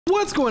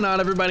What's going on,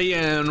 everybody,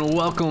 and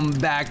welcome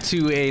back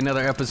to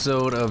another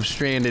episode of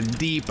Stranded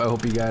Deep. I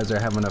hope you guys are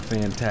having a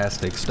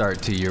fantastic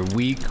start to your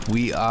week.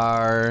 We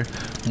are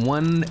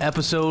one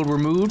episode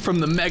removed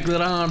from the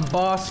Megalodon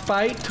boss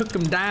fight. Took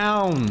him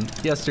down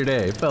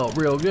yesterday. Felt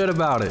real good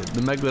about it.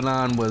 The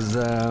Megalodon was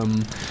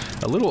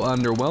a little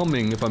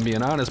underwhelming, if I'm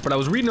being honest, but I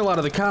was reading a lot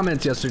of the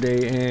comments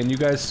yesterday, and you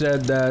guys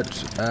said that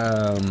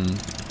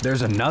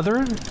there's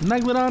another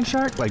Megalodon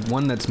shark, like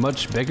one that's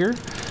much bigger.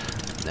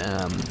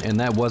 And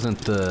that wasn't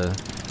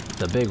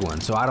the big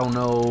one, so I don't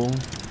know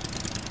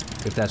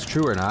if that's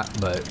true or not,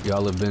 but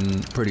y'all have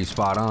been pretty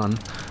spot on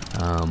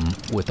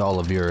with all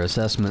of your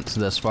assessments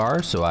thus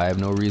far, so I have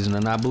no reason to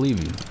not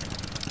believe you.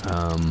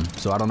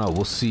 So I don't know,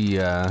 we'll see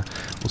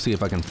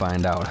if I can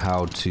find out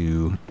how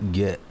to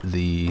get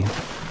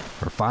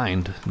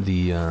find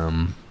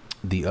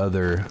the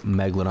other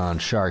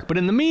Megalodon shark. But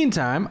in the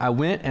meantime, I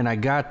went and I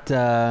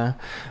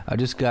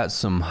just got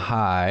some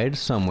hide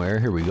somewhere.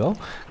 Here we go.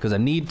 Because I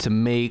need to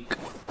make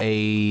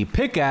a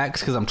pickaxe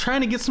because I'm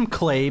trying to get some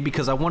clay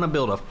because I want to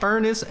build a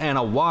furnace and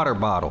a water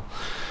bottle.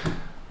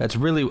 That's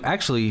really,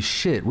 actually,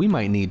 shit, we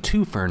might need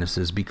two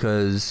furnaces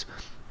because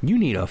you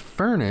need a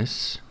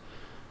furnace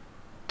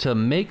to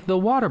make the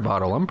water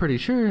bottle. I'm pretty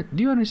sure.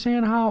 Do you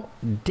understand how,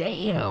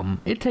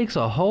 damn, it takes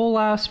a whole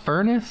ass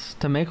furnace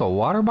to make a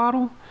water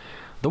bottle?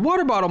 The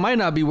water bottle might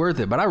not be worth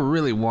it, but I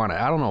really want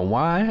it. I don't know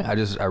why.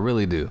 I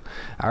really do.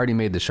 I already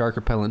made the shark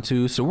repellent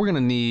too, so we're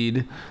gonna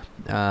need,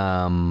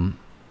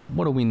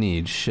 what do we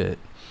need? Shit.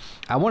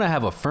 I want to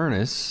have a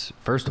furnace,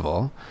 first of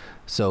all.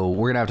 So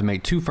we're gonna have to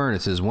make two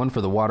furnaces, one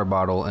for the water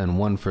bottle and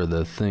one for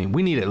the thing.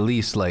 We need at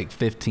least like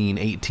 15,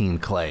 18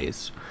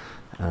 clays.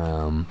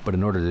 But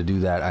in order to do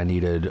that, I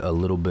needed a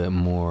little bit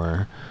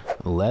more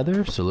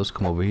leather. So let's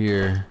come over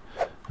here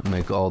and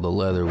make all the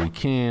leather we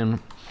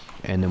can.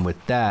 And then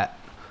with that,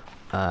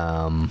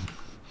 I'm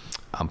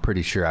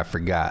pretty sure I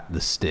forgot the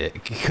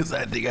stick because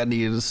I think I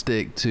needed a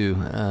stick too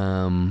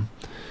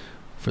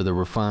for the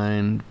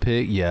refined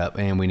pig. Yep,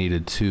 and we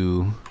needed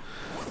two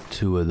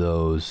of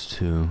those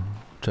too,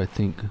 which I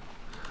think,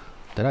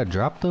 did I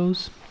drop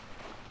those?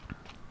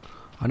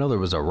 I know there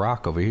was a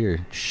rock over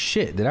here.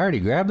 Shit, did I already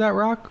grab that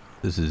rock?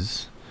 This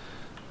is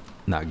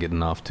not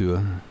getting off to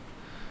a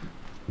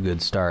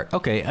good start.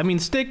 Okay, I mean,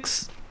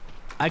 sticks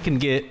I can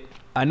get.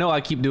 I know I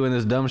keep doing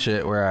this dumb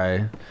shit where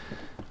I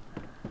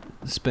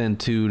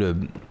spend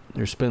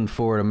spend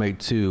 4 to make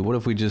 2. What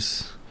if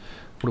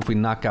we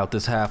knock out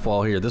this half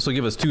wall here? This will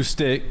give us 2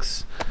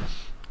 sticks,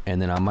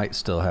 and then I might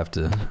still have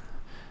to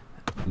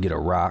get a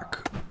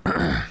rock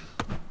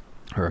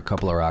or a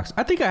couple of rocks.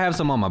 I think I have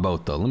some on my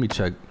boat though. Let me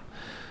check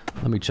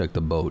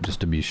the boat just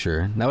to be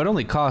sure. Now it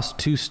only costs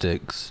 2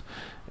 sticks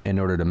in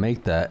order to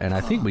make that, and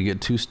I think we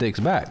get 2 sticks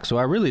back, so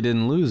I really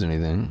didn't lose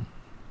anything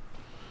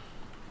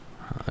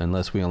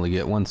unless we only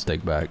get 1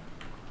 stick back.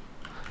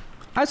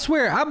 I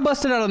swear, I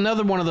busted out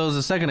another one of those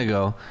a second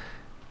ago,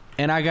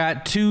 and I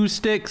got 2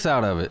 sticks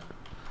out of it.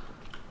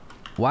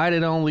 Why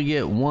did I only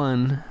get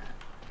 1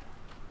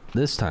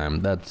 this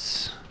time?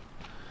 That's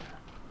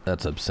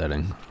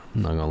upsetting.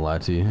 I'm not gonna lie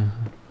to you.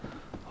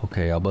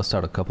 Okay, I'll bust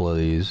out a couple of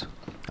these.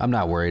 I'm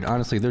not worried.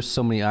 Honestly, there's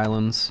so many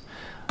islands.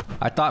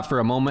 I thought for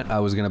a moment I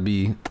was gonna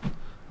be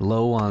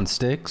low on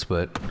sticks,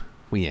 but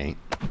we ain't.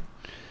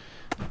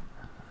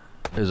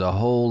 There's a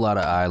whole lot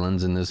of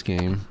islands in this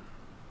game.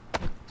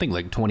 I think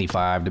like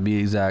 25 to be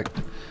exact.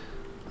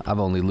 I've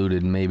only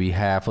looted maybe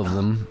half of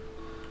them,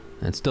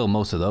 and still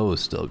most of those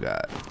still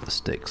got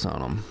sticks on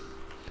them.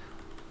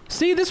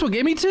 See, this one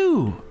gave me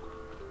 2.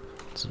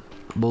 It's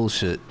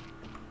bullshit.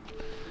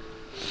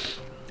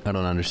 I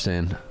don't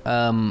understand.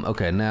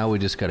 Okay, now we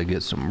just gotta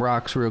get some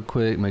rocks real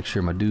quick, make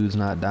sure my dude's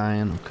not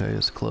dying. Okay,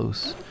 it's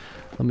close.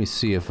 Let me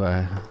see if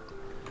I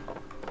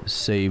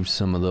saved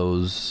some of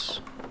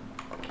those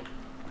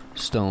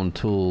stone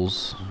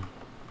tools.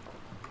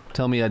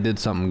 Tell me I did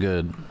something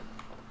good.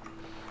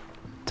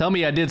 Tell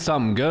me I did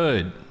something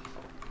good.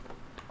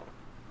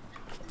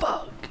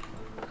 Fuck.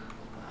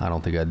 I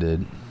don't think I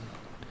did.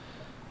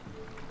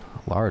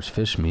 Large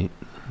fish meat.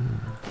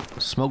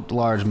 Smoked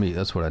large meat,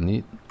 that's what I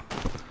need.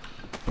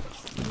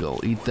 Go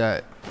eat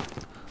that.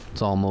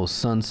 It's almost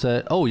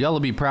sunset. Oh, y'all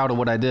will be proud of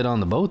what I did on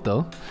the boat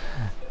though.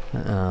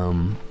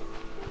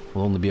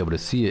 We'll only be able to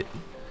see it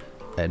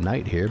at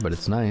night here, but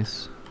it's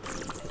nice.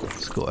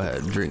 Let's go ahead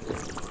and drink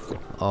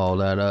all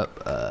that up.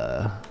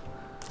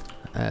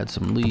 Add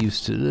some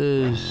leaves to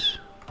this.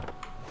 I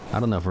don't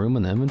have enough room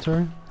in the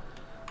inventory.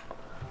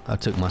 I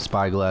took my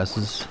spy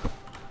glasses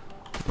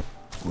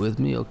with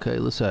me. Okay,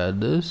 let's add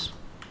this.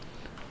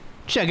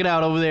 Check it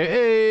out over there.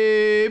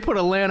 Hey, put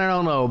a lantern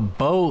on a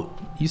boat.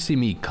 You see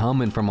me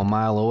coming from a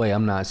mile away.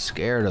 I'm not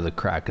scared of the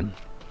Kraken.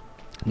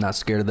 I'm not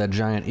scared of that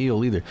giant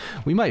eel either.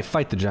 We might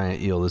fight the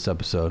giant eel this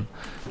episode.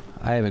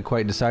 I haven't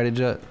quite decided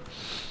yet.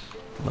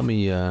 Let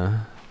me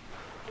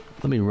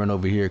run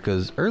over here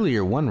because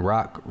earlier one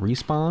rock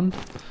respawned,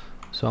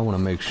 so I want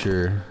to make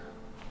sure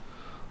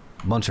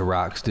a bunch of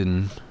rocks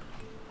didn't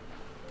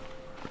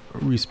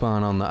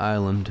respawn on the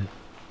island.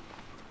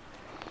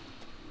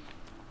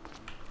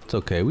 It's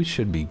okay, we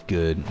should be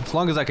good. As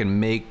long as I can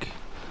make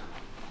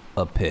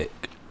a pick,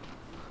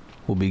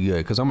 we'll be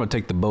good. Cause I'm gonna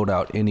take the boat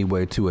out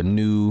anyway to a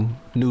new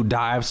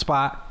dive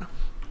spot.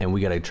 And we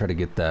gotta try to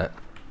get that,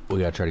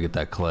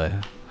 clay.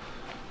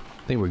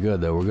 I think we're good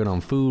though. We're good on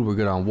food, we're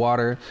good on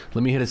water.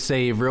 Let me hit a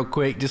save real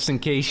quick, just in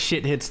case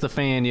shit hits the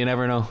fan. You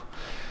never know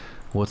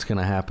what's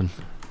gonna happen.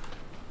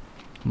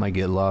 Might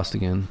get lost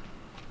again.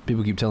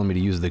 People keep telling me to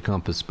use the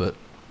compass, but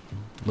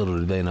little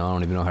do they know, I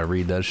don't even know how to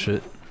read that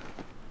shit.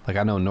 Like,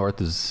 I know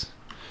north is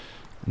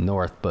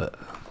north, but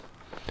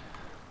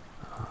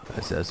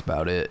that's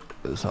about it.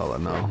 That's all I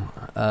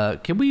know.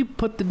 Can we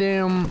put the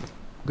damn,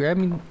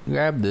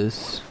 grab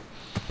this.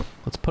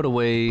 Let's put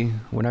away,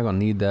 we're not gonna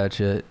need that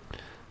yet.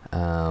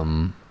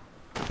 Oh,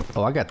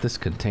 I got this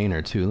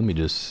container too. Let me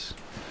just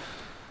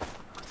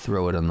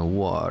throw it in the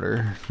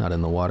water. Not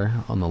in the water,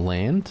 on the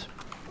land.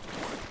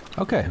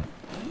 Okay,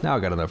 now I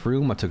got enough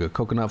room. I took a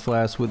coconut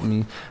flask with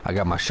me. I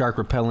got my shark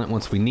repellent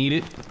once we need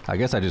it. I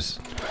guess I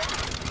just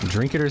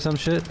drink it or some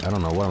shit. I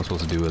don't know what I'm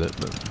supposed to do with it,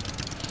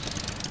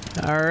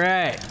 but. All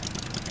right.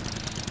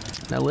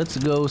 Now let's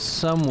go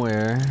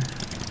somewhere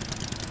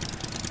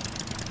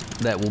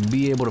that will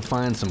be able to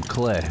find some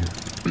clay.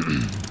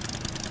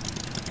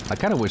 I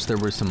kind of wish there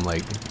were some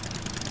like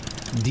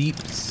deep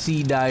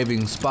sea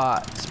diving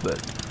spots, but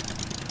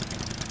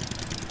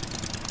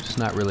just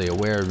not really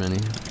aware of any.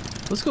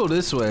 Let's go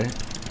this way.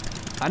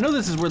 I know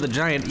this is where the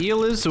giant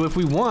eel is, so if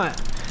we want,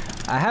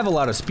 I have a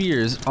lot of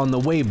spears. On the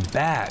way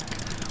back,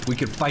 we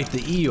could fight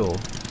the eel,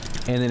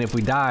 and then if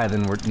we die,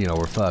 then we're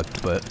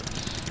fucked. But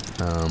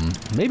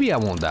maybe I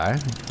won't die.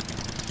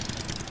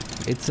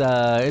 It's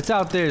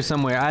out there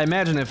somewhere. I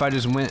imagine if I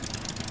just went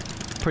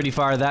pretty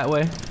far that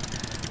way,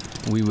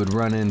 we would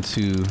run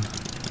into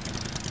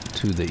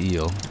the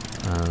eel.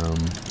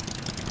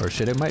 Or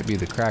shit, it might be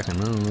the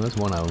kraken. I don't know, that's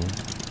one of them.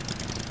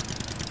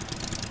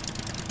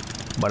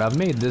 But I've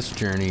made this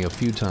journey a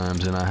few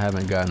times and I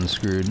haven't gotten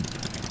screwed.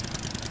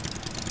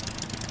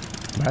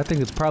 But I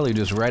think it's probably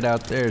just right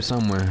out there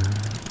somewhere.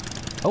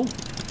 Oh!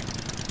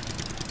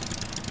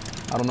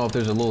 I don't know if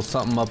there's a little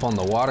something up on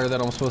the water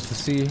that I'm supposed to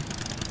see.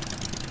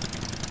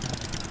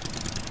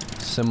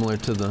 Similar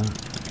to the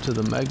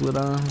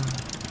Megalodon.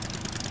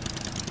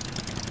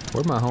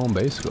 Where'd my home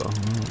base go?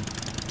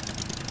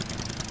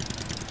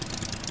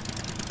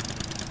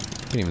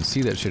 Can't even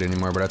see that shit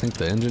anymore, but I think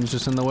the engine's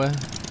just in the way.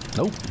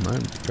 Nope, I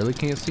really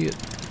can't see it.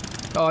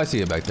 Oh, I see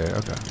it back there.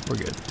 Okay, we're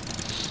good.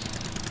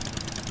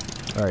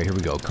 All right, here we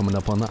go. Coming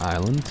up on the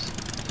island.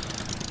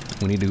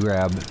 We need to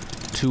grab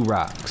 2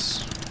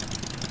 rocks.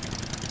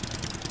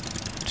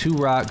 2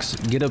 rocks,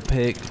 get a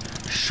pick,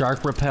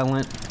 shark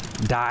repellent,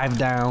 dive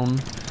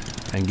down,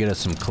 and get us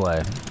some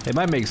clay. It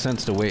might make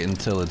sense to wait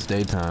until it's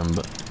daytime,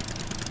 but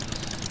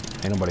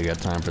ain't nobody got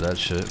time for that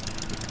shit.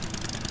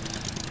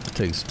 It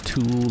takes too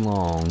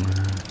long.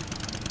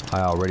 I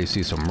already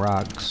see some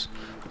rocks.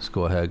 Let's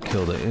go ahead,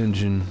 kill the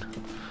engine,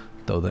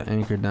 throw the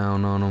anchor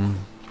down on them.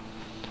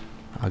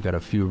 I got a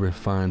few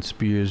refined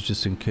spears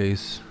just in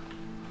case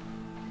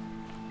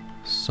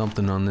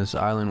something on this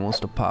island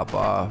wants to pop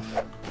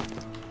off.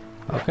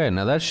 Okay,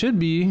 now that should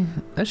be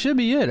it. I should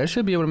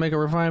be able to make a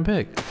refined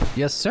pick.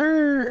 Yes,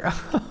 sir.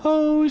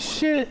 Oh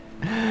shit.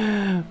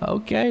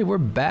 Okay, we're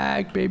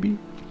back, baby.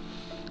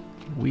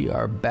 We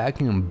are back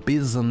in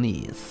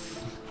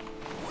business.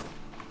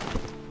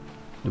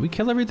 Did we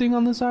kill everything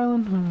on this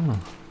island? I don't know.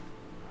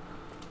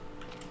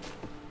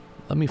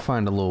 Let me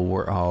find a little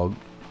warthog.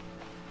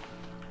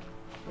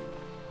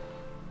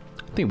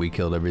 I think we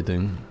killed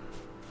everything.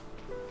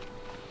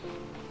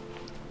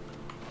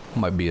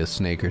 Might be a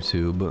snake or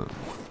two, but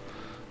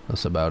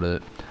that's about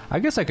it. I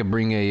guess I could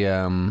bring a,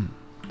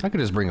 I could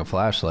just bring a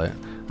flashlight.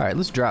 All right,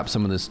 let's drop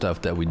some of this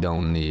stuff that we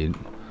don't need.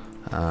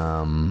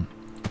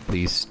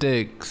 These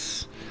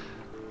sticks,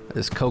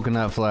 this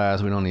coconut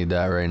flask, we don't need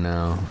that right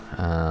now.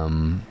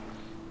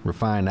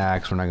 Refined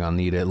axe, we're not gonna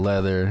need it.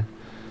 Leather.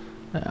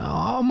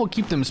 I'm gonna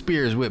keep them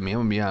spears with me. I'm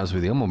gonna be honest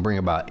with you. I'm gonna bring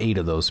about 8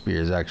 of those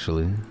spears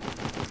actually.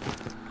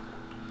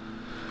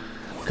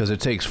 Cause it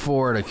takes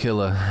 4 to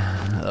kill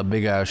a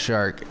big ass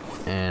shark,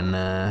 and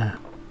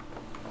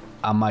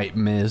I might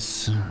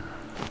miss.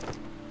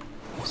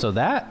 So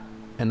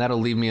that'll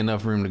leave me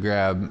enough room to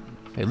grab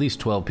at least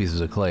 12 pieces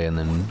of clay and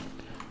then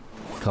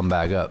come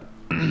back up.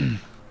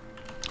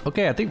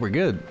 Okay, I think we're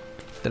good.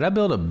 Did I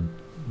build a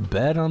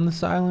bed on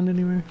this island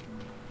anywhere?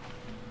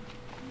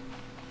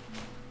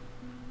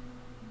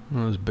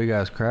 Oh, this big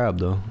ass crab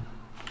though.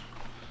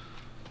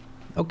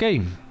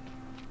 Okay.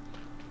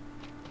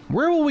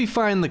 Where will we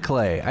find the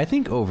clay? I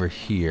think over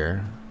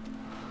here.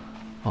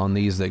 On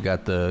these that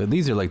got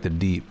these are like the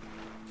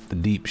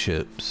deep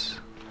ships.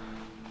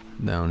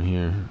 Down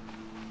here.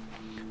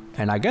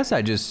 And I guess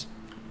I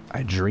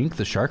drink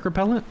the shark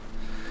repellent?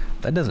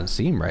 That doesn't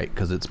seem right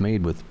because it's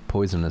made with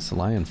poisonous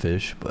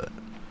lionfish, but.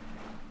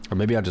 Or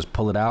maybe I'll just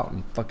pull it out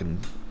and fucking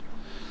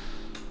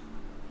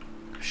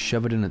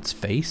shove it in its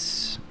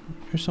face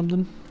or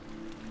something.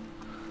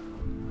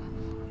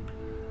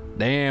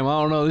 Damn,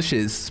 I don't know. This shit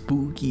is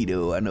spooky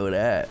though. I know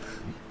that.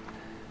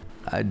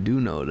 I do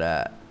know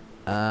that.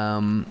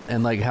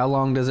 And like, how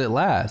long does it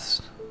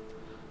last?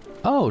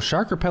 Oh,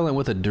 shark repellent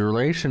with a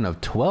duration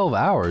of 12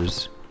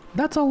 hours.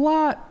 That's a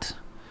lot.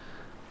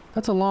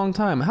 That's a long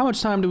time. How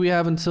much time do we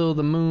have until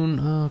the moon?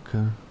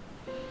 Okay.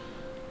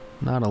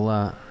 Not a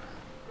lot.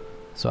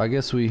 So I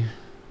guess we...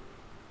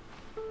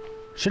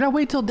 Should I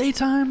wait till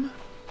daytime?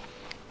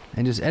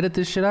 And just edit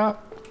this shit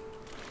out?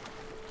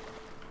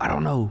 I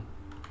don't know.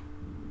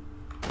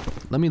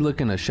 Let me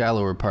look in a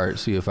shallower part,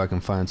 see if I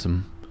can find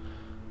some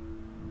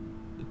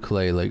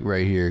clay like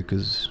right here,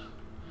 because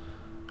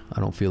I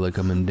don't feel like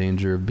I'm in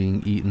danger of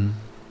being eaten.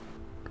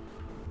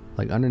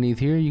 Like underneath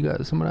here, you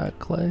got some of that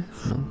clay?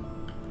 No.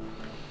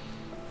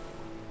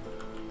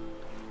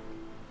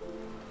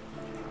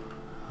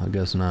 I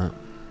guess not.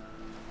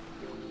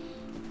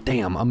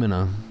 Damn, I'm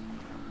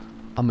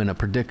in a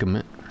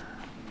predicament.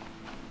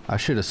 I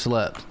should have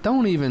slept.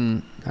 Don't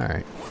even...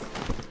 Alright.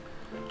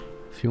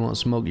 If you want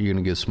smoke, you're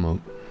gonna get smoke.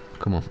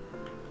 Come on.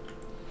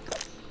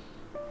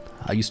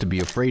 I used to be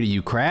afraid of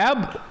you,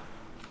 crab.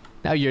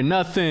 Now you're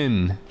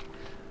nothing.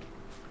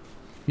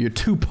 You're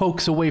 2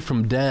 pokes away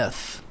from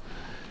death.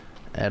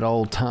 At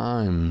all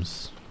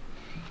times.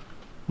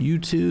 You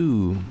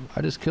too.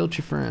 I just killed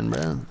your friend,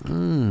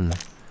 bro.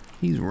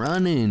 He's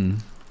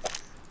running.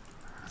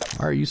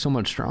 Why are you so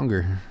much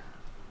stronger?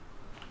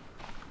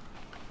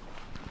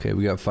 Okay,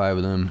 we got 5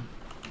 of them.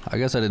 I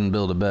guess I didn't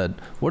build a bed.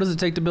 What does it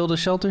take to build a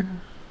shelter?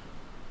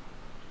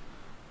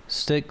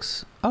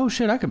 Sticks. Oh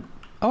shit, I could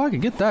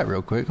get that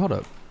real quick. Hold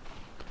up.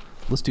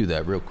 Let's do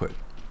that real quick.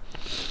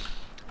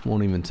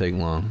 Won't even take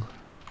long.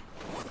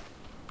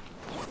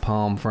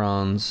 Palm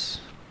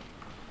fronds.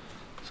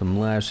 Some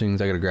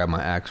lashings. I gotta grab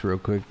my axe real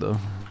quick though.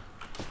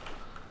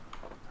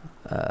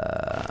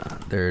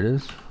 There it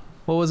is.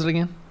 What was it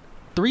again?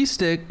 3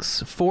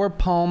 sticks, 4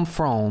 palm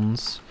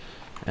fronds,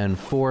 and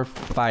 4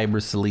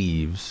 fibrous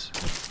leaves.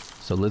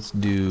 So let's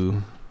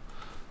do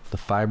the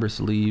fibrous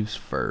leaves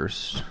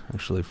first.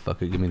 Actually,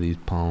 fuck it, give me these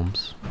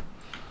palms.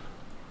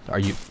 Are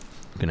you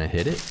gonna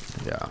hit it?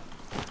 Yeah.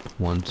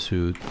 1,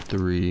 2,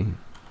 3,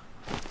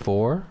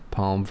 4.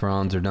 Palm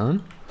fronds are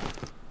done.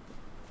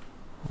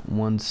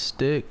 1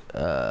 stick.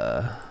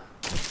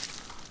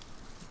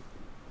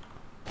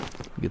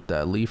 Get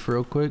that leaf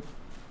real quick.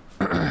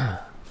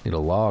 Need a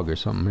log or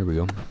something. Here we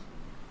go.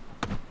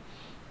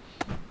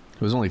 It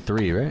was only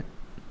 3, right?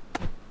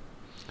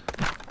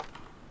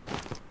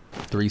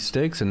 3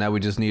 sticks, and now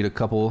we just need a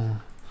couple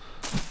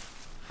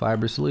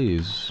fibrous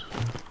leaves.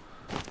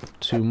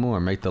 2 more.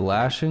 Make the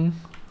lashing.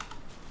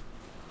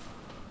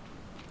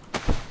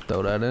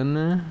 Throw that in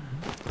there.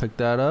 Pick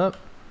that up.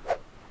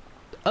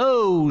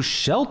 Oh,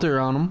 shelter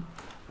on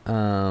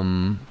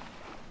them.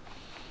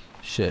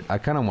 Shit, I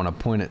kind of want to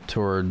point it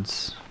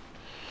towards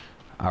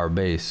our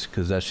base,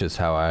 because that's just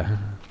how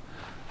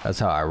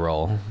I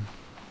roll.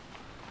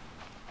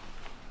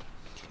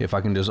 If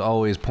I can just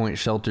always point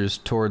shelters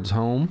towards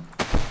home,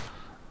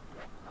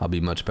 I'll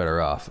be much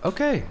better off.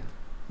 Okay,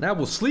 now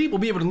we'll sleep. We'll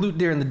be able to loot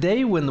during the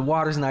day when the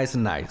water's nice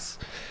and nice.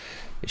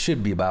 It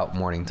should be about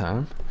morning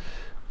time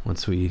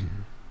once we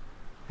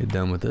get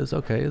done with this.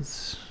 Okay,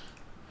 it's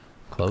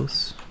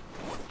close.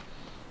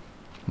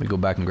 Let me go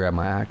back and grab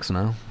my axe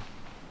now.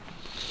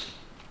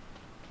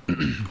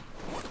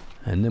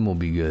 And then we'll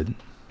be good.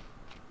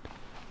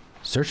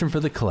 Searching for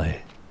the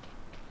clay.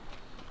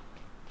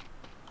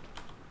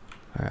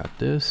 I got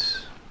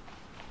this.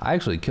 I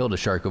actually killed a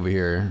shark over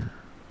here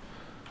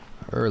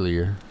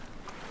earlier.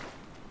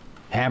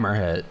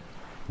 Hammerhead.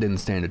 Didn't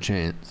stand a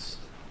chance.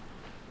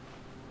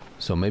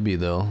 So maybe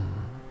they'll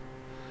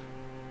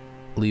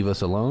leave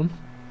us alone.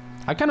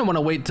 I kind of want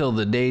to wait till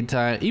the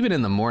daytime. Even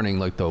in the morning,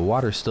 like the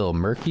water's still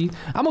murky.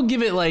 I'm going to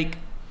give it like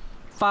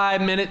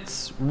 5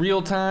 minutes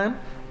real time.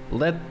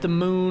 Let the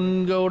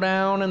moon go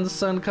down and the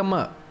sun come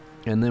up.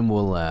 And then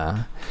we'll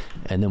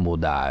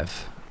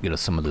dive. Get us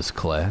some of this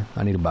clay.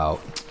 I need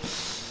about,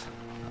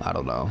 I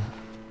don't know,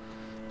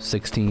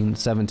 16,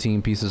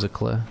 17 pieces of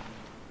clay.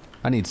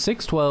 I need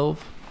 6,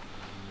 12,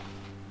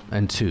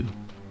 and 2.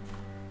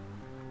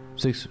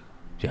 6,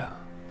 yeah.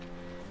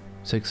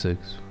 6,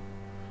 6,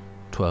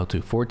 12,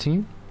 2,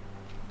 14?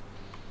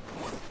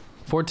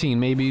 14,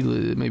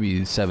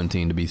 maybe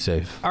 17 to be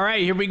safe. All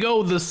right, here we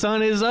go. The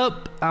sun is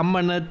up. I'm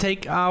gonna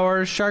take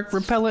our shark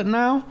repellent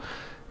now,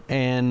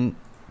 and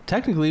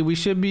technically we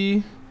should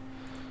be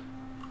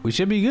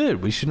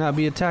good. We should not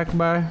be attacked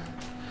by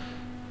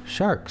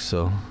sharks.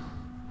 So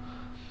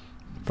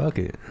fuck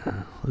it.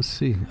 Let's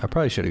see. I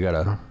probably should have got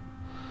a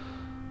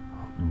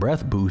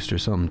breath boost or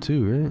something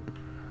too,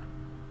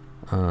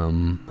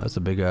 right? That's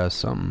a big ass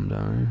something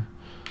down here.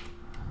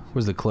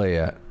 Where's the clay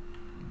at?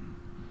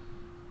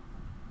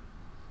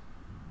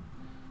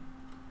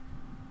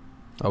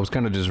 I was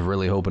kind of just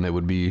really hoping it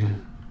would be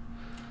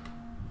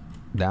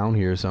down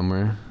here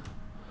somewhere,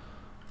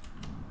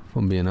 if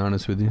I'm being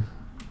honest with you.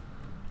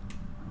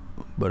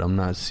 But I'm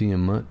not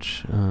seeing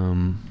much. I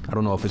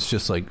don't know if it's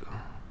just like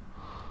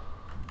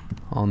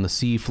on the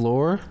sea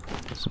floor.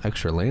 Some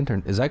extra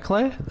lantern. Is that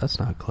clay? That's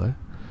not clay.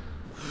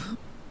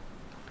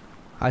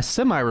 I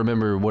semi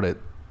remember what it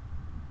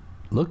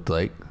looked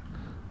like.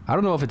 I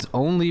don't know if it's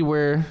only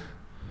where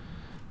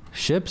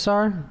ships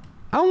are.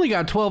 I only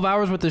got 12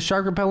 hours with the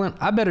shark repellent.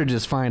 I better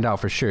just find out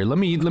for sure. Let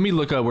me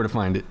look up where to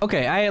find it.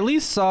 Okay, I at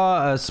least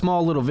saw a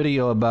small little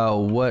video about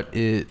what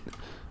it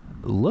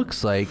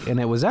looks like, and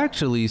it was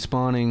actually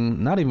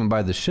spawning not even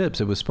by the ships.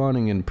 It was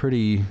spawning in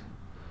pretty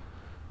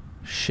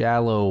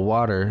shallow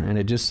water, and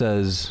it just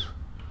says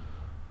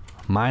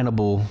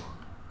mineable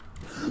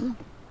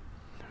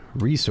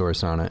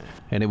resource on it,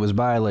 and it was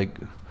by like,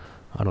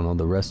 I don't know,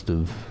 the rest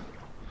of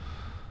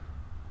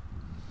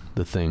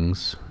the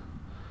things.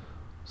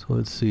 So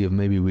let's see if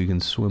maybe we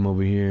can swim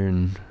over here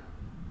and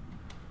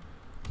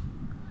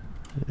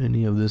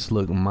any of this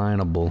look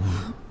mineable.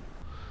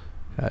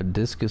 Got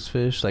discus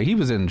fish. Like, he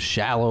was in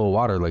shallow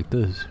water like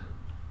this.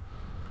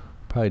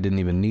 Probably didn't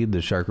even need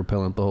the shark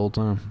repellent the whole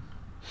time.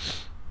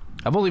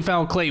 I've only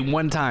found clay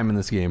one time in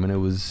this game, and it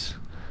was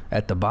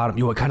at the bottom.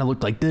 Yo, it kind of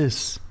looked like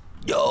this.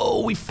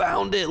 Yo, we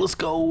found it. Let's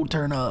go.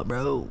 Turn up,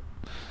 bro.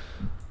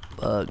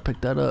 Fuck,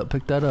 pick that up.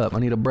 Pick that up. I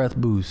need a breath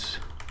boost.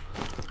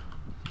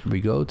 Here we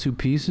go. 2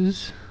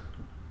 pieces.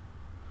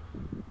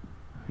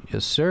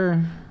 Yes,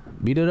 sir.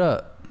 Beat it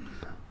up.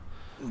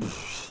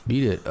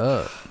 Beat it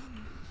up.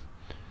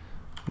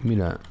 Give me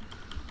that.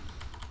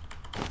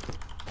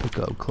 Pick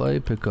up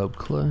clay. Pick up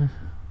clay.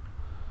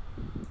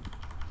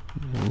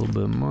 A little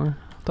bit more.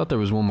 I thought there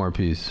was one more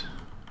piece.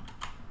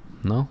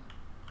 No?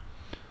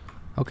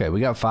 Okay, we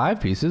got 5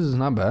 pieces. It's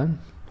not bad.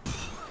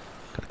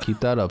 Gotta keep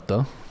that up,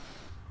 though.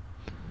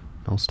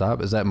 Don't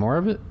stop. Is that more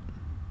of it?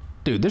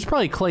 Dude, there's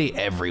probably clay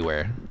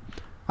everywhere.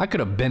 I could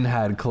have been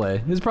had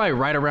clay. It's probably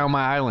right around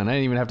my island. I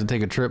didn't even have to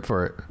take a trip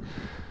for it.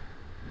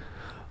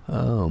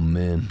 Oh,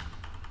 man.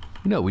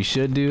 You know what we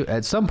should do?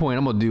 At some point,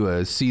 I'm going to do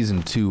a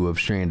season 2 of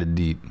Stranded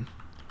Deep.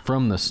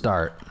 From the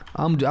start.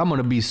 I'm going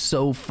to be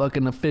so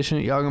fucking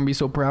efficient. Y'all going to be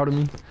so proud of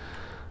me.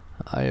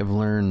 I have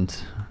learned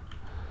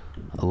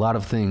a lot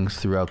of things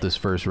throughout this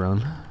first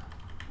run.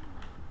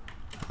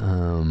 I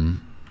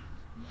don't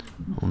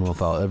know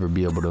if I'll ever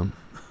be able to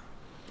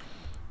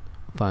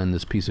find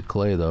this piece of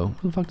clay, though.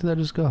 Where the fuck did that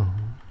just go?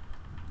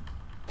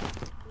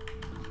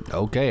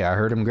 Okay, I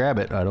heard him grab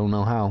it. I don't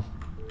know how.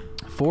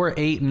 4,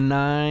 8, and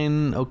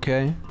 9.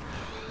 Okay.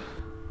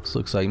 This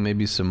looks like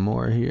maybe some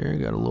more here.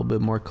 Got a little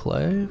bit more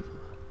clay.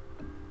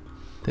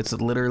 It's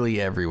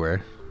literally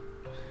everywhere.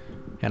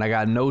 And I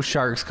got no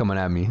sharks coming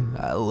at me.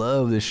 I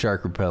love this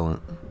shark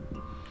repellent.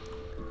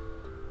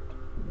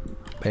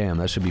 Bam,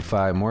 that should be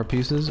 5 more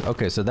pieces.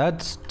 Okay, so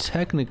that's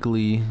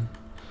technically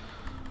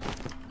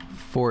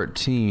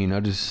 14.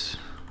 I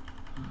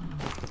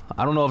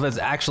don't know if that's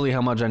actually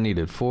how much I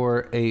needed.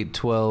 4, 8,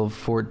 12,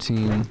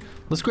 14.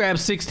 Let's grab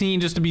 16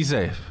 just to be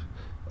safe.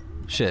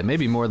 Shit,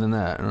 maybe more than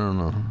that. I don't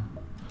know.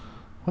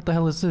 What the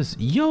hell is this?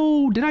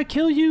 Yo, did I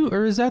kill you?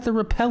 Or is that the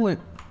repellent?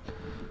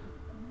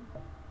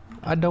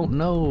 I don't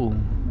know.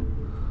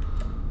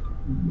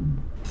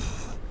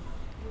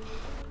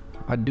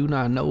 I do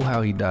not know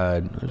how he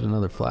died. There's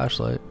another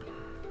flashlight.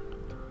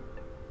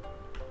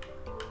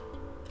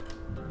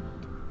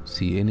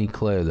 See any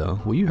clay though.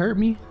 Will you hurt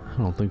me? I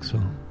don't think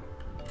so.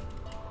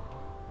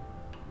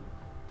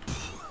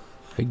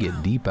 They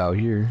get deep out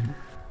here.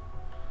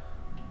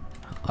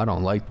 I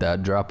don't like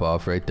that drop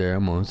off right there.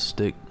 I'm gonna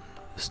stick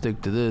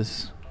to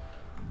this.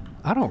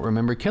 I don't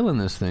remember killing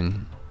this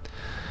thing.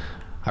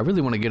 I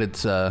really want to get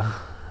its raw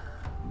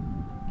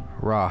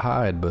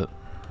hide, but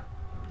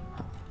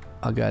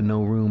I got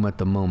no room at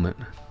the moment.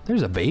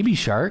 There's a baby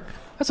shark.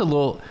 That's a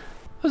little.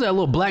 What's that, a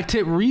little black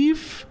tip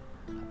reef?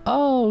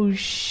 Oh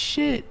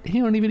shit! He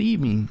don't even eat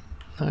me.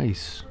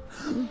 Nice.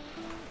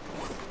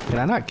 Can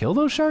I not kill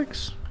those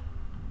sharks?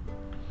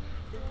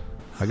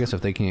 I guess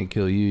if they can't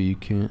kill you, you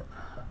can't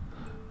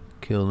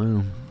kill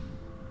them.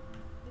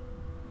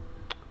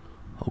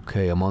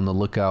 Okay, I'm on the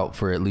lookout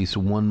for at least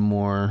one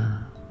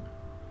more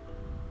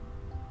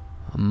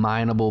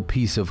mineable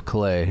piece of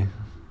clay.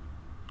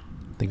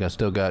 Think I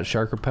still got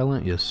shark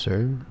repellent? Yes,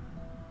 sir.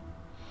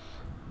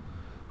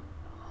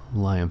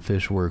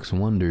 Lionfish works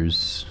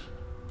wonders.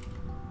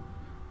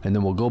 And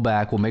then we'll go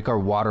back, we'll make our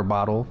water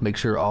bottle, make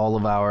sure all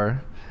of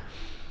our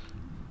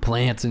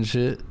plants and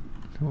shit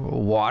are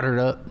watered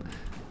up.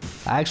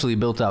 I actually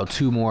built out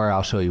 2 more,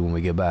 I'll show you when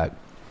we get back.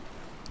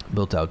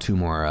 Built out 2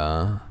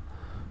 more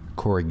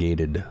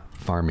corrugated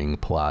farming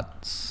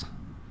plots.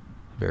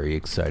 Very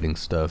exciting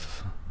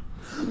stuff.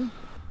 Am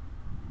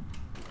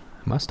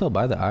I still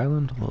by the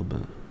island? A little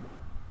bit.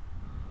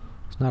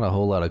 There's not a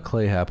whole lot of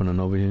clay happening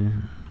over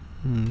here.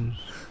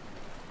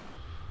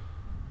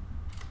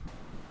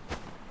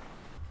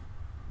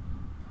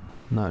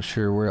 Not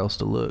sure where else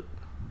to look.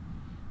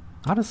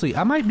 Honestly,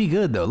 I might be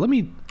good though. Let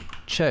me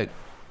check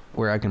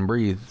where I can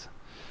breathe.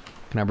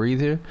 Can I breathe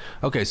here?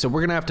 Okay, so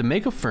we're gonna have to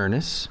make a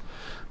furnace.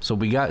 So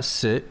we got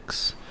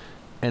 6.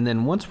 And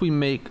then once we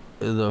make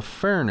the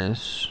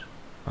furnace,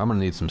 I'm gonna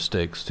need some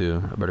sticks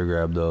too. I better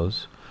grab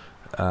those.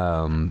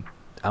 I'm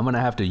gonna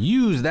have to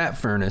use that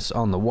furnace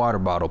on the water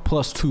bottle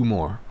plus 2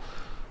 more.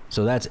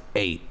 So that's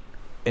 8.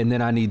 And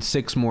then I need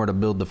 6 more to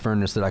build the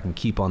furnace that I can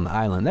keep on the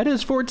island. That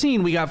is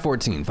 14. We got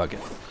 14. Fuck it.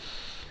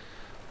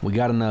 We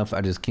got enough.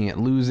 I just can't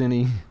lose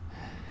any.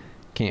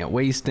 Can't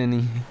waste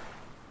any.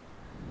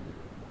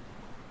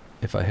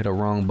 If I hit a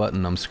wrong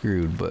button, I'm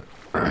screwed, but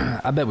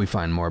I bet we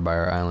find more by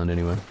our island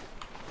anyway.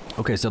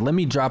 Okay, so let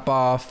me drop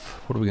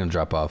off. What are we gonna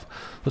drop off?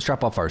 Let's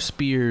drop off our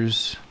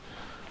spears,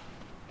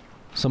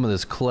 some of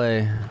this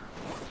clay,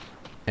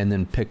 and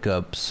then pick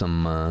up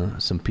some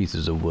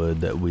pieces of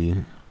wood that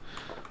we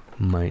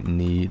might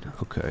need.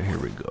 Okay, here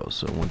we go.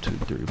 So 1, 2,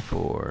 3,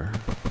 4.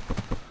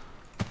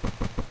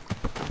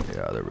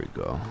 Yeah, there we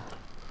go.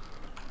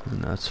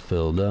 And that's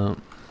filled up.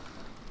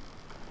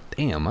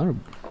 Damn, I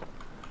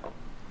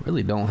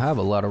really don't have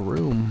a lot of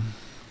room.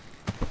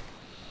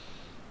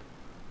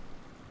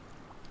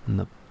 And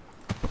the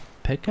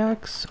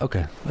pickaxe?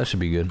 Okay, that should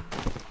be good.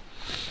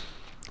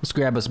 Let's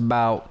grab us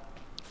about,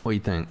 what do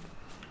you think?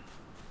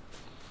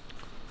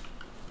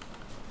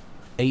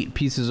 8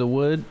 pieces of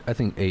wood? I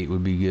think 8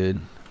 would be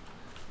good.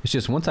 It's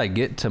just once I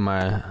get to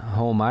my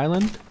home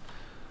island,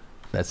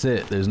 that's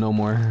it. There's no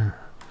more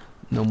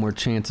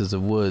chances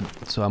of wood,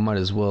 so I might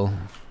as well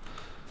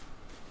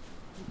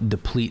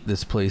deplete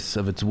this place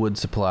of its wood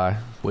supply,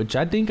 which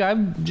I think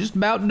I've just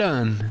about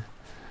done.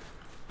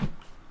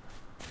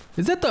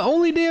 Is that the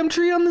only damn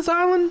tree on this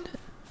island?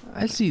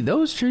 I see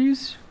those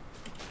trees.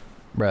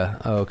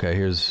 Bruh. Oh, okay,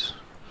 here's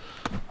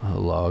a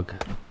log.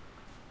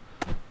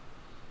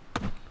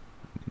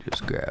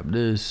 Just grab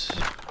this.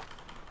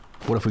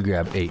 What if we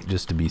grab 8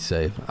 just to be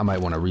safe? I might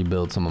want to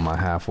rebuild some of my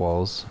half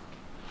walls.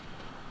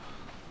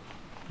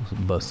 Let's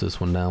bust this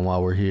one down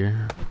while we're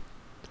here.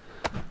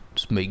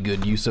 Just make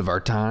good use of our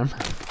time.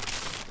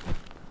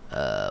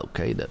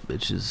 Okay, that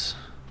bitch is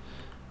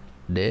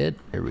dead.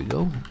 There we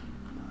go.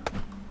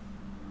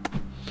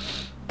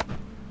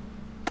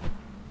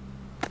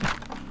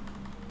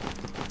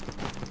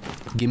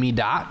 Gimme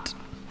dot.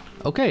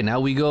 Okay, now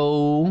we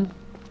go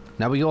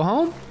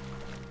home?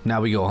 Now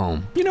we go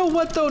home. You know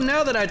what though,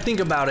 now that I think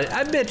about it,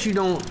 I bet you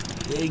don't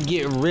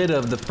get rid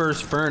of the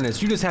first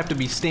furnace. You just have to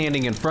be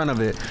standing in front of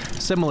it,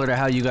 similar to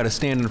how you gotta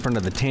stand in front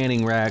of the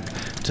tanning rack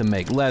to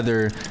make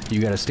leather.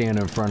 You gotta stand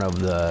in front of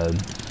the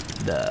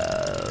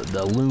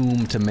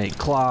loom to make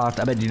cloth.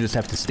 I bet you just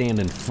have to stand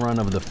in front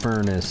of the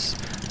furnace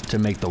to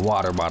make the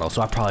water bottle.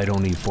 So I probably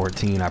don't need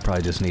 14, I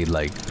probably just need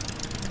like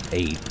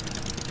 8.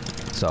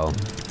 So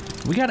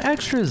we got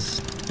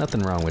extras.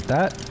 Nothing wrong with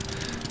that.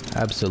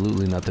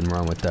 Absolutely nothing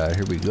wrong with that.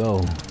 Here we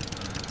go.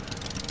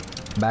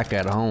 Back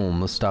at home.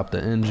 Let's stop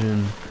the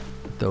engine.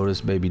 Throw this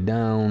baby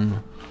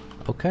down.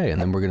 Okay, and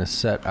then we're gonna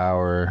set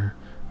our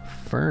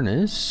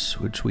furnace,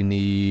 which we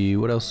need.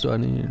 What else do I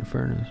need in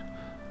furnace?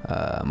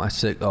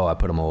 Oh, I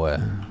put them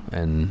away.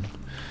 And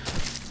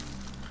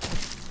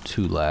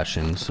 2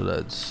 lashings, so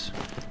that's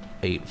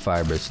 8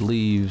 fibrous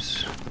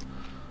leaves.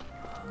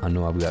 I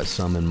know I've got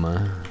some in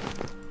my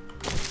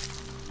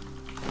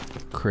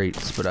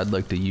crates, but I'd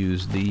like to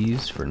use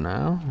these for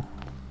now.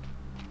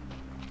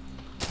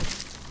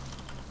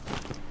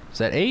 Is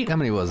that 8? How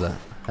many was that?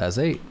 That's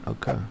 8.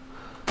 Okay.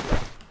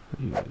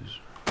 Use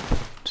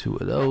 2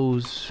 of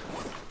those.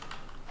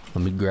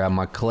 Let me grab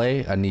my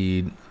clay. I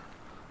need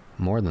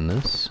more than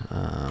this.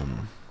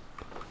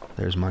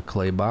 There's my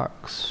clay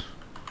box.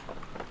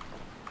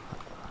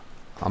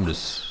 I'm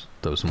just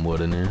throw some wood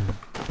in here.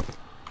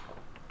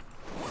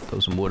 Throw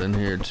some wood in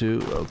here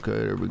too.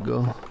 Okay, there we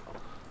go.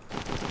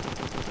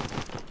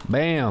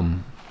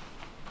 Bam!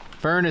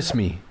 Furnace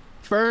me.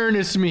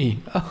 Furnace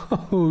me.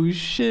 Oh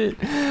shit.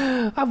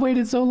 I've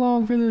waited so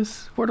long for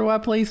this. Where do I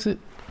place it?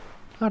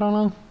 I don't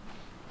know.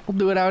 We'll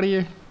do it out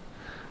here.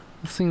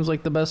 It seems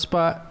like the best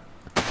spot.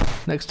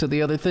 Next to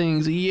the other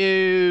things.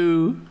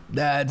 You.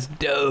 That's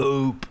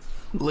dope.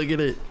 Look at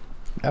it.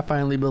 I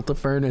finally built a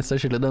furnace. I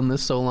should have done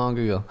this so long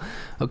ago.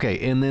 Okay,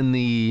 and then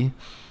the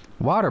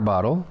water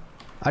bottle.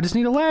 I just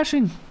need a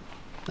lashing.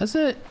 That's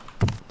it.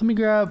 Let me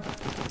grab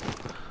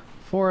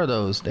 4 of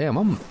those. Damn,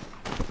 I'm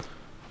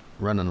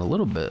running a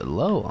little bit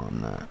low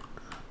on that.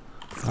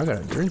 I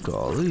gotta drink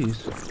all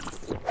these.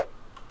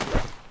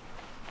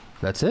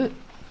 That's it?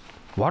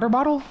 Water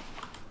bottle?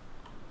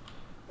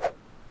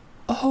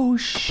 Oh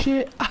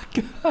shit, I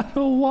got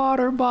a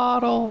water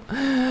bottle.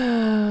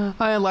 I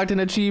unlocked an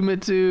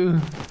achievement too.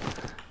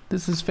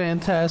 This is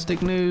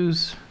fantastic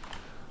news.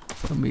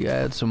 Let me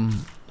add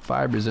some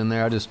fibers in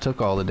there. I just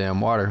took all the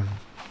damn water.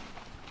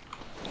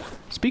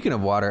 Speaking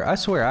of water, I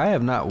swear I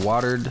have not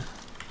watered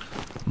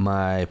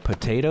my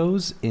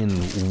potatoes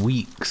in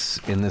weeks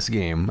in this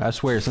game. I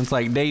swear, since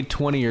like day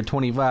 20 or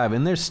 25,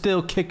 and they're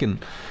still kicking.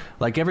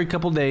 Like every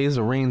couple days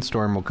a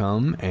rainstorm will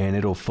come and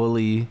it'll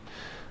fully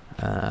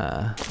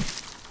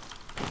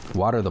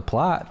water the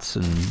plots,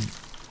 and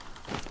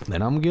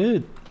then I'm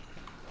good.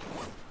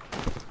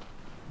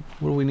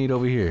 What do we need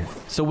over here?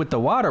 So with the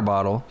water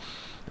bottle,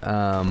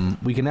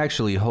 we can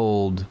actually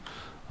hold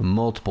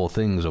multiple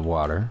things of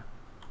water.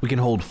 We can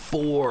hold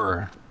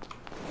 4.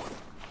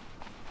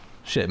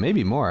 Shit,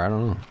 maybe more, I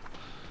don't know.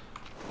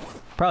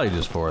 Probably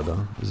just 4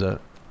 though. Is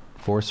that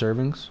 4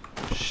 servings?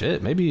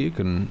 Shit, maybe you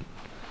can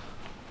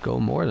go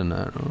more than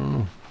that, I don't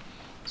know.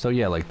 So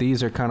yeah, like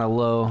these are kind of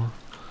low.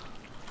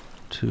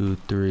 2,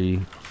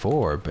 3,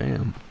 4,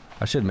 bam.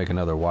 I should make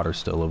another water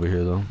still over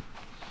here though.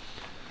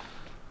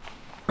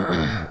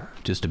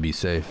 Just to be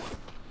safe.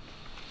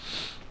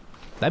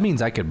 That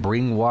means I could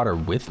bring water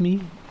with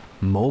me?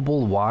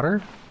 Mobile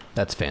water?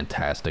 That's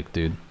fantastic,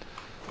 dude.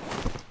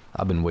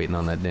 I've been waiting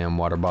on that damn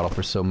water bottle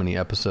for so many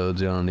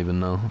episodes, I don't even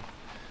know.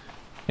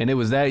 And it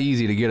was that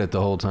easy to get it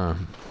the whole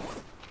time.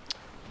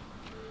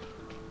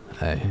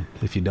 Hey,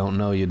 if you don't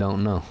know, you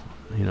don't know.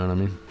 You know what I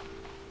mean?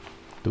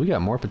 Do we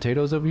got more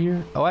potatoes over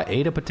here? Oh, I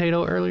ate a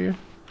potato earlier.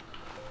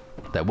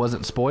 That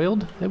wasn't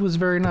spoiled. It was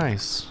very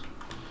nice.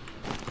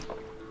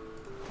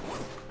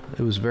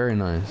 It was very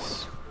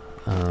nice.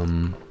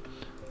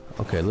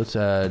 Okay, let's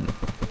add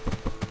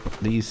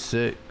these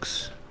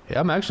 6. Yeah,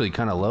 I'm actually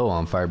kind of low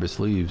on fibrous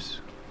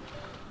leaves.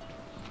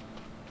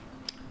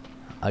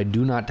 I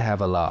do not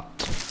have a lot.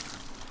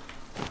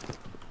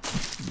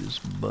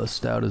 Just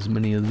bust out as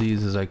many of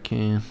these as I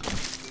can.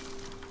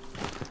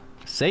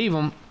 Save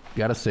them.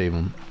 Gotta save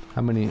them.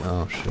 How many?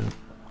 Oh, shit.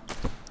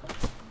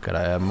 Gotta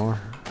add more.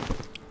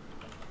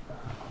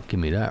 Give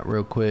me that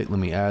real quick. Let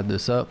me add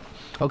this up.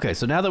 Okay,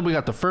 so now that we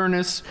got the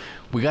furnace,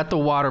 we got the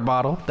water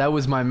bottle. That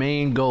was my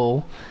main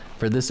goal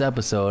for this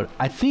episode.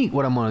 I think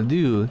what I'm gonna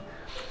do,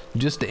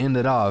 just to end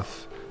it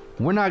off,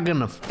 we're not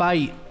gonna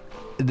fight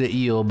the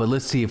eel, but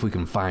let's see if we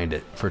can find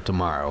it for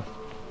tomorrow.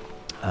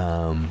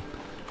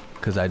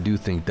 Because I do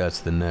think that's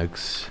the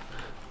next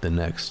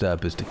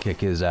step is to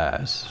kick his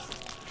ass.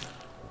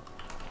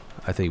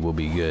 I think we'll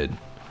be good.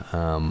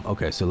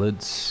 Okay, so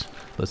let's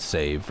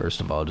save. First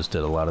of all, just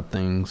did a lot of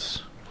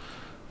things.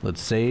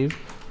 Let's save.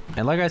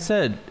 And like I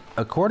said,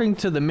 according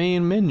to the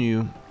main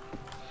menu,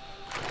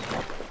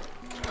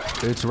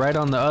 it's right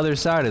on the other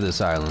side of this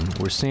island.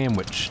 We're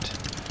sandwiched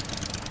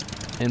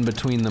in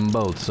between them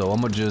both. So I'm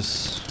gonna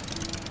just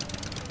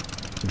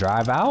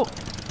drive out.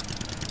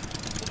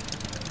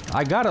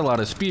 I got a lot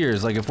of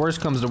spears. Like if worse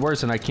comes to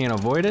worse and I can't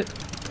avoid it.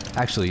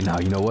 Actually, no,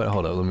 you know what?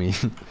 Hold up, let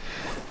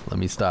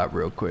me stop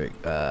real quick.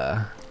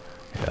 Yeah.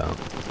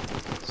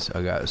 So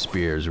I got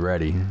spears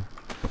ready.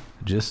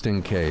 Just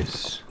in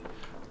case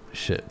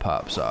shit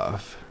pops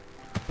off.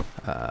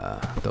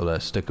 Throw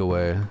that stick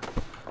away.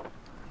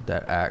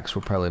 That axe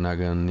we're probably not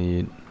gonna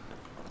need.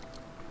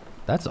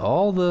 That's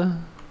all the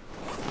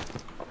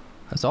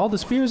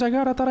spears I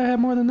got? I thought I had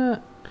more than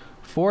that.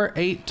 4,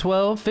 8,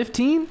 12,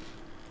 15?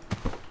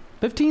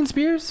 15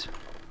 spears?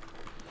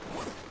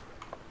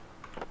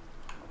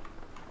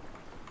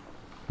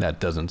 That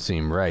doesn't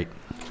seem right.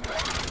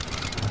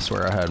 I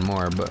swear I had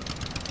more, but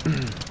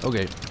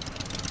okay.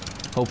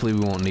 Hopefully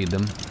we won't need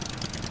them.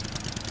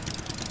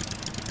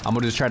 I'm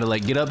gonna just try to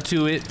like get up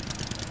to it,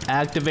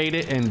 activate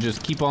it, and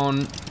just keep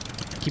on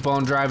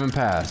driving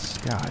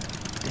past. God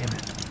damn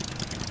it.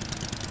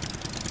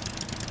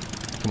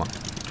 Come on.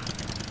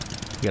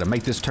 You gotta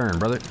make this turn,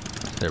 brother.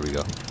 There we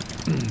go.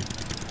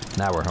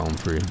 Now we're home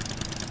free.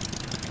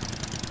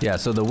 Yeah,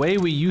 so the way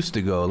we used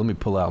to go, let me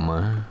pull out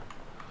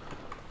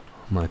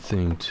my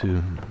thing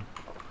too.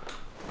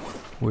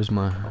 Where's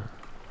my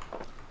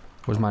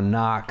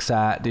knocks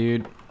at,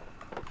 dude?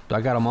 Do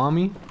I got them on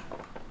me?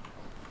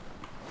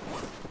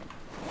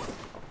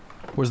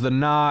 Where's the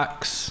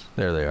knocks?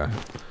 There they are.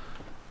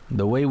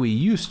 The way we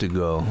used to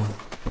go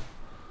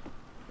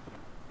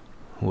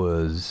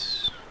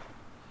was...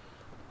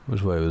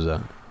 Which way was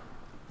that?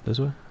 This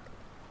way?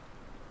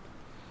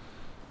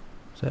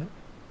 Is that?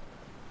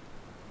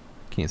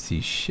 Can't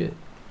see shit.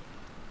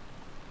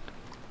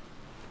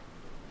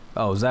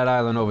 Oh, is that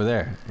island over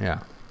there? Yeah.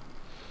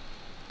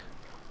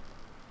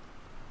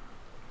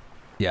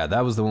 Yeah,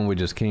 that was the one we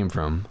just came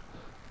from.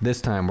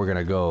 This time we're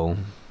gonna go...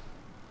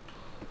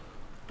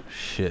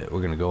 Shit,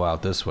 we're gonna go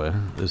out this way.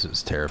 This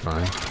is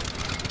terrifying.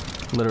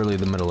 Literally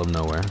the middle of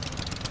nowhere.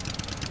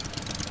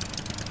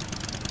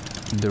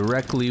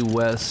 Directly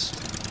west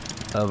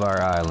of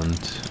our island.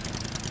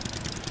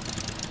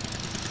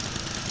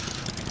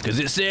 Cause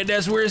it said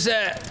that's where it's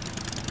at.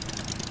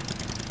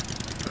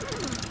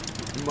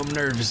 I'm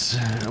nervous.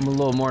 I'm a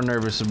little more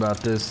nervous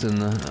about this than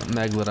the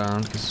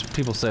Megalodon, because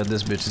people said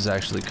this bitch is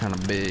actually kind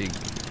of big.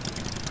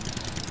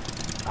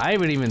 I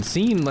haven't even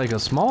seen like a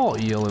small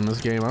eel in this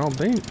game, I don't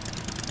think.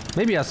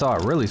 Maybe I saw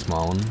a really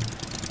small one.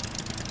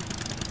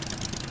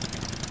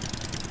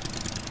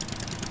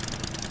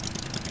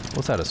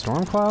 What's that, a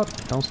storm cloud?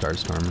 Don't start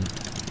storming.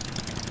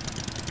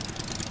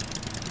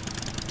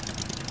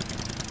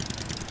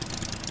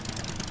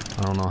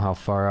 I don't know how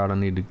far out I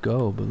need to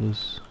go, but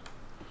let's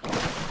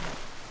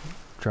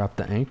drop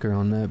the anchor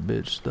on that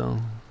bitch though.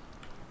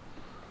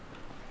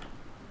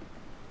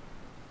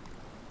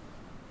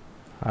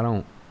 I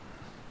don't...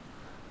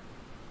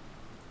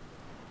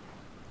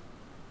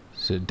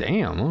 So,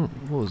 damn,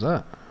 what was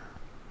that?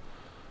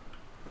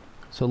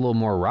 It's a little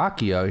more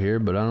rocky out here,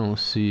 but I don't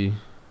see...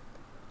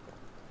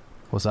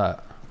 What's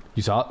that?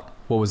 You saw it?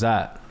 What was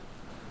that?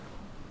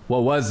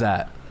 What was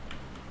that?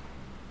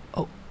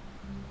 Oh.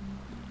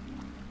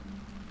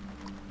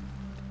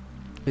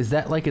 Is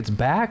that like its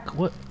back?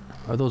 What?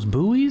 Are those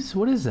buoys?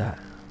 What is that?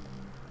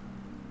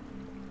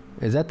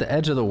 Is that the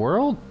edge of the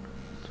world?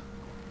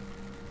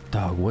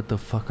 Dog, what the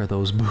fuck are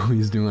those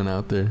buoys doing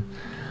out there?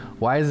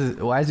 Why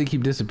does it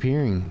keep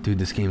disappearing? Dude,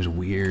 this game's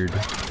weird.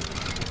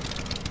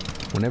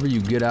 Whenever you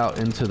get out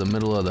into the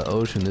middle of the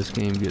ocean, this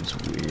game gets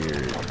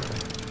weird.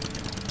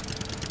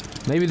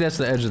 Maybe that's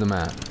the edge of the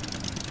map.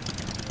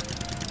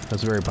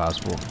 That's very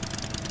possible.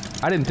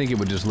 I didn't think it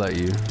would just let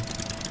you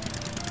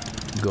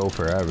go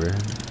forever.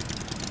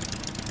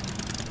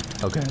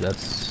 Okay,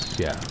 that's,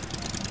 yeah.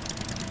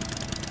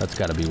 That's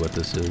gotta be what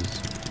this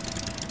is.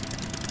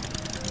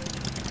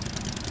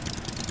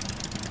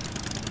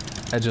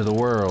 Edge of the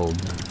world.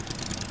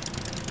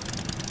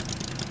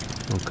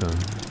 Okay.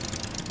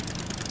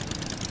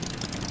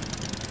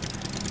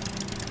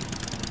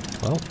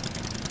 Well,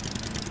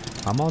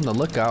 I'm on the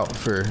lookout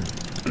for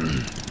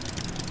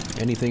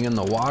anything in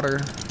the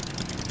water.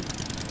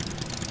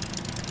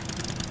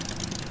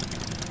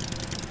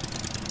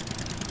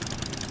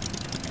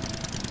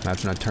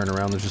 Imagine I turn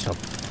around, there's just a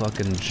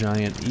fucking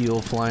giant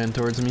eel flying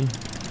towards me.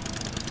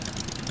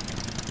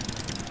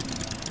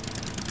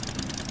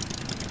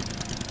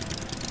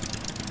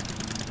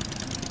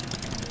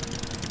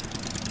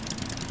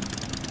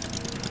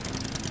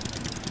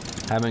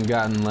 Haven't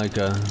gotten like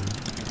a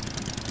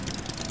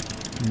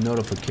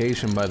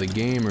notification by the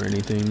game or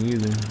anything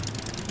either.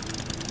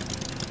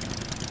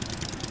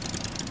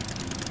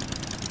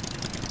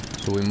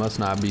 So we must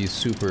not be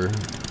super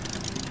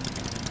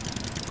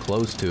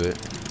close to it.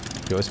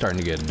 Yo, it's starting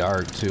to get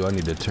dark too. I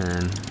need to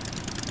turn.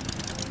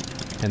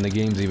 And the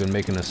game's even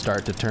making us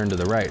start to turn to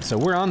the right. So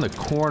we're on the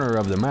corner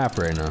of the map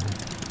right now.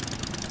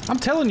 I'm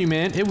telling you,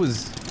 man,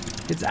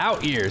 it's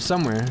out here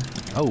somewhere.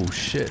 Oh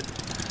shit.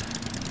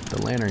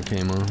 The lantern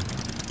came on.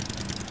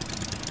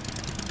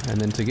 And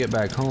then to get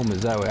back home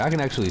is that way. I can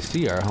actually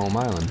see our home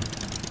island.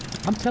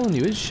 I'm telling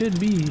you, it should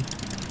be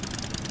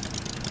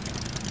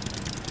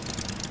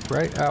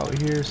right out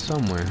here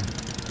somewhere.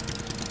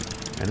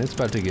 And it's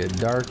about to get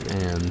dark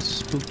and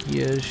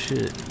spooky as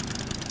shit.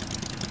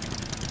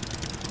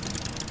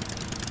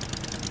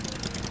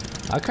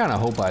 I kind of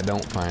hope I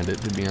don't find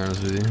it, to be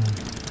honest with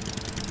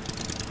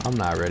you. I'm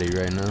not ready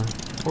right now.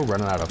 We're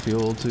running out of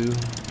fuel too.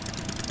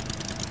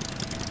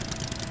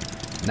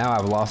 Now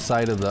I've lost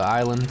sight of the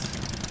island.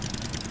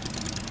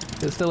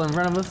 It's still in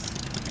front of us.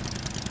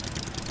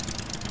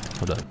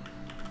 Hold up.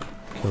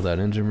 Kill that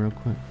engine real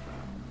quick.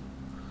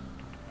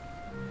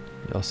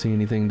 Y'all see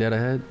anything dead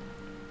ahead?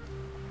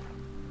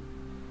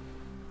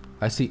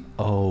 I see.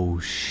 Oh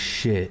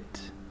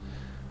shit.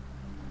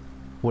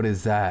 What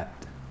is that?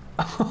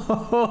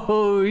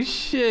 Oh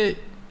shit.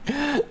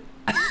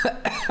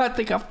 I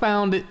think I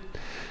found it.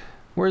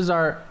 Where's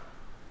our...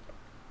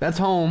 That's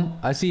home.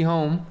 I see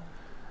home.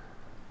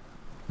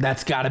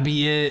 That's gotta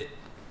be it.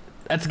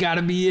 That's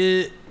gotta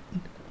be it.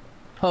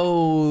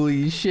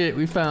 Holy shit,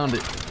 we found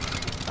it.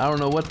 I don't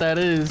know what that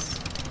is.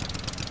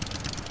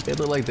 It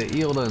looked like the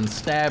eel done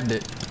stabbed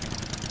it.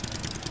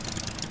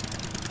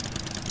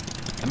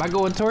 Am I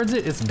going towards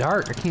it? It's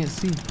dark, I can't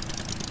see.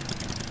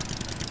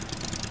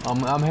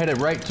 I'm headed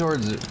right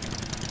towards it.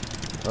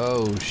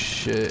 Oh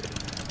shit.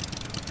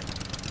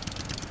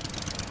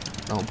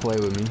 Don't play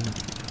with me.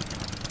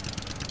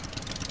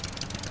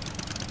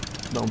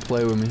 Don't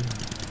play with me.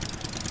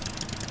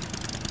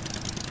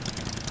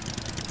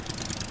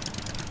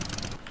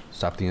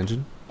 Stop the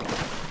engine.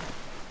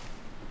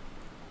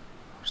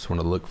 Just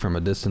want to look from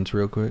a distance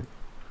real quick.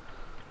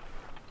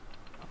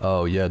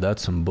 Oh yeah,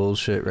 that's some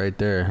bullshit right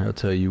there. I'll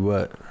tell you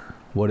what.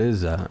 What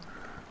is that?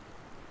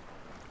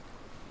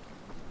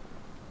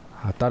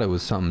 I thought it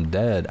was something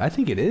dead. I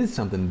think it is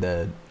something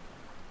dead.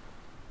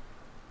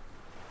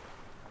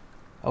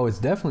 Oh, it's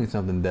definitely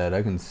something dead.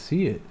 I can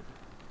see it.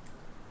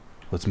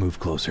 Let's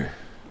move closer.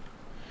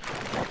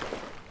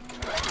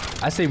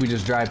 I say we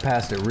just drive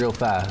past it real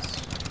fast.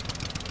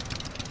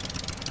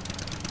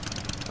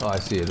 Oh, I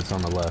see it. It's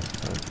on the left.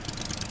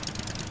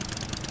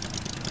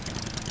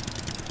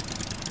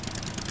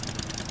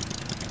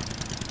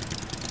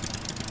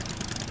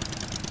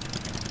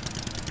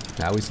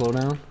 Now we slow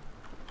down.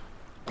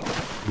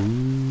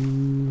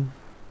 Ooh.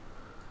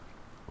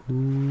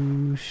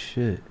 Ooh,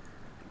 shit.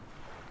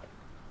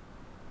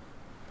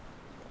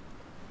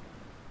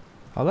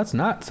 Oh, that's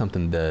not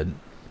something dead.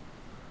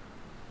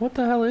 What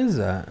the hell is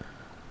that?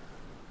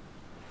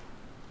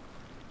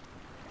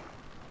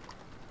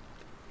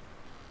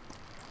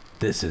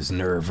 This is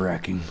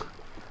nerve-wracking.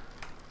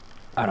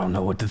 I don't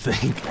know what to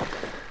think.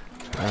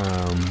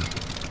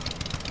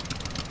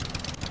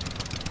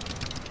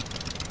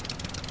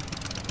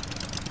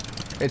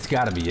 It's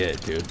gotta be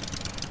it, dude.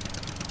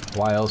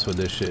 Why else would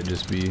this shit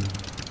just be?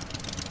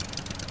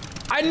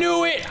 I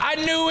knew it! I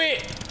knew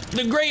it!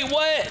 The great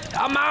what?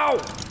 I'm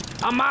out!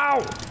 I'm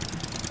out!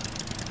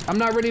 I'm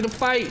not ready to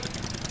fight.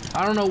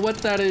 I don't know what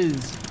that is.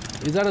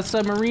 Is that a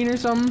submarine or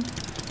something?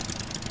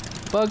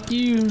 Fuck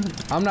you.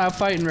 I'm not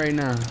fighting right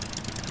now.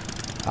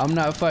 I'm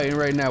not fighting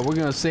right now. We're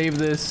gonna save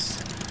this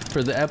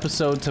for the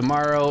episode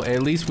tomorrow.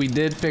 At least we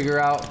did figure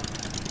out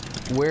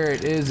where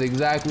it is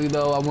exactly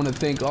though. I want to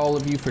thank all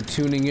of you for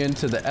tuning in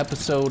to the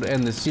episode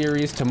and the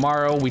series.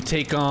 Tomorrow we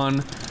take on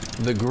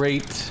the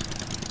great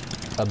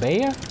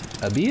Abia?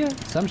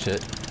 Some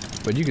shit.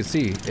 But you can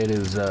see it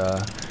is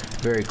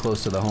very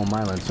close to the home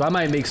island. So I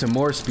might make some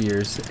more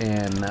spears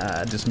and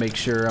just make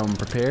sure I'm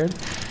prepared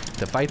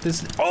to fight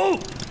this. Oh!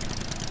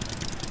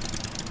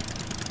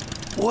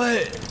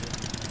 What?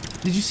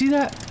 Did you see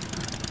that?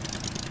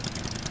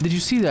 Did you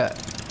see that?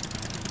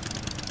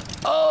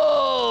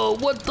 Oh,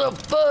 what the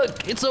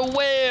fuck? It's a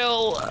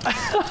whale.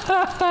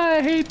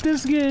 I hate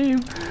this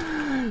game.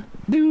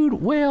 Dude,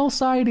 whale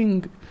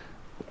sighting.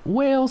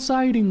 Whale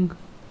sighting.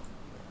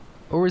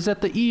 Or is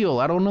that the eel?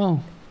 I don't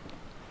know.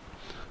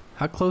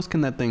 How close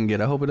can that thing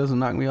get? I hope it doesn't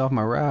knock me off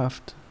my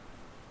raft.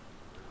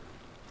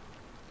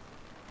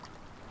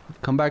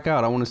 Come back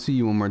out. I want to see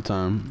you one more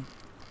time.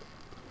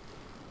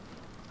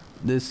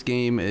 This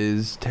game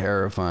is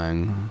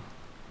terrifying.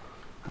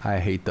 I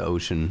hate the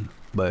ocean.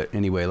 But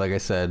anyway, like I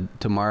said,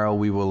 tomorrow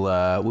we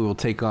will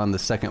take on the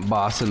second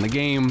boss in the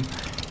game.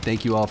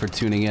 Thank you all for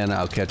tuning in.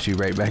 I'll catch you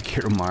right back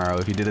here tomorrow.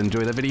 If you did enjoy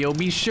the video,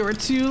 be sure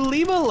to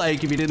leave a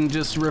like. If you didn't,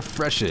 just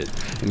refresh it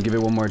and give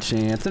it one more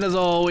chance. And as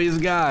always,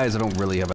 guys, I don't really have a